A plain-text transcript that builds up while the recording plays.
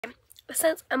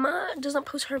since Emma doesn't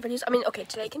post her videos, I mean, okay,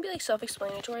 today can be, like,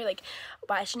 self-explanatory, like,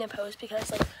 why she didn't post,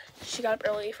 because, like, she got up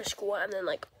early for school, and then,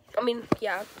 like, I mean,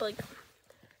 yeah, but, like,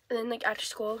 and then, like, after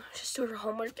school, just do her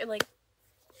homework, and, like,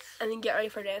 and then get ready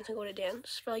for dance, and go to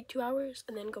dance for, like, 2 hours,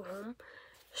 and then go home,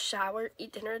 shower,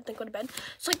 eat dinner, then go to bed.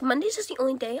 So, like, Mondays is the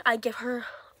only day I give her,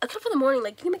 except for the morning,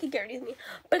 like, you can make it get ready with me,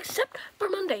 but except for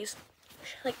Mondays,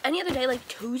 like, any other day, like,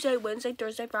 Tuesday, Wednesday,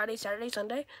 Thursday, Friday, Saturday,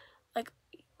 Sunday, like,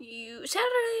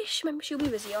 Saturday, she'll be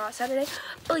busy a lot Saturday,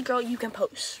 but, like, girl, you can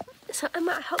post. So I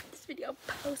might help this video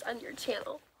post on your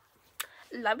channel.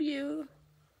 Love you.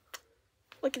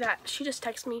 Look at that. She just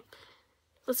texted me.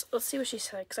 Let's see what she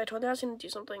said, because I told her I was going to do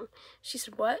something. She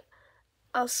said, what?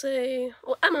 I'll say,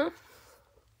 well, Emma.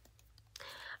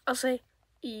 I'll say,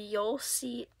 you'll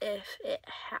see if it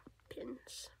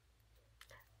happens.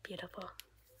 Beautiful.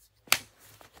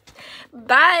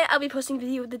 Bye. I'll be posting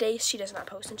video the days she does not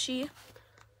post, and she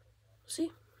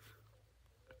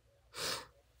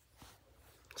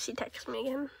texts me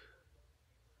again.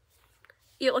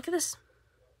 Yo, look at this.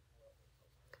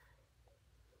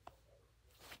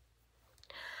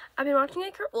 I've been watching,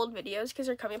 like, her old videos because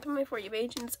they're coming up on my For You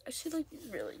page, and it's actually, like,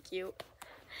 really cute.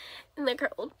 And, like,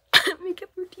 her old makeup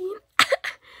routine.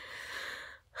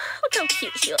 Look how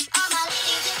cute she looks.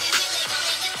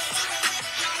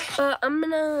 But I'm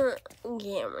gonna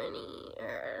get ready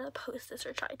or post this,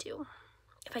 or try to,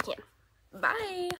 if I can. Bye.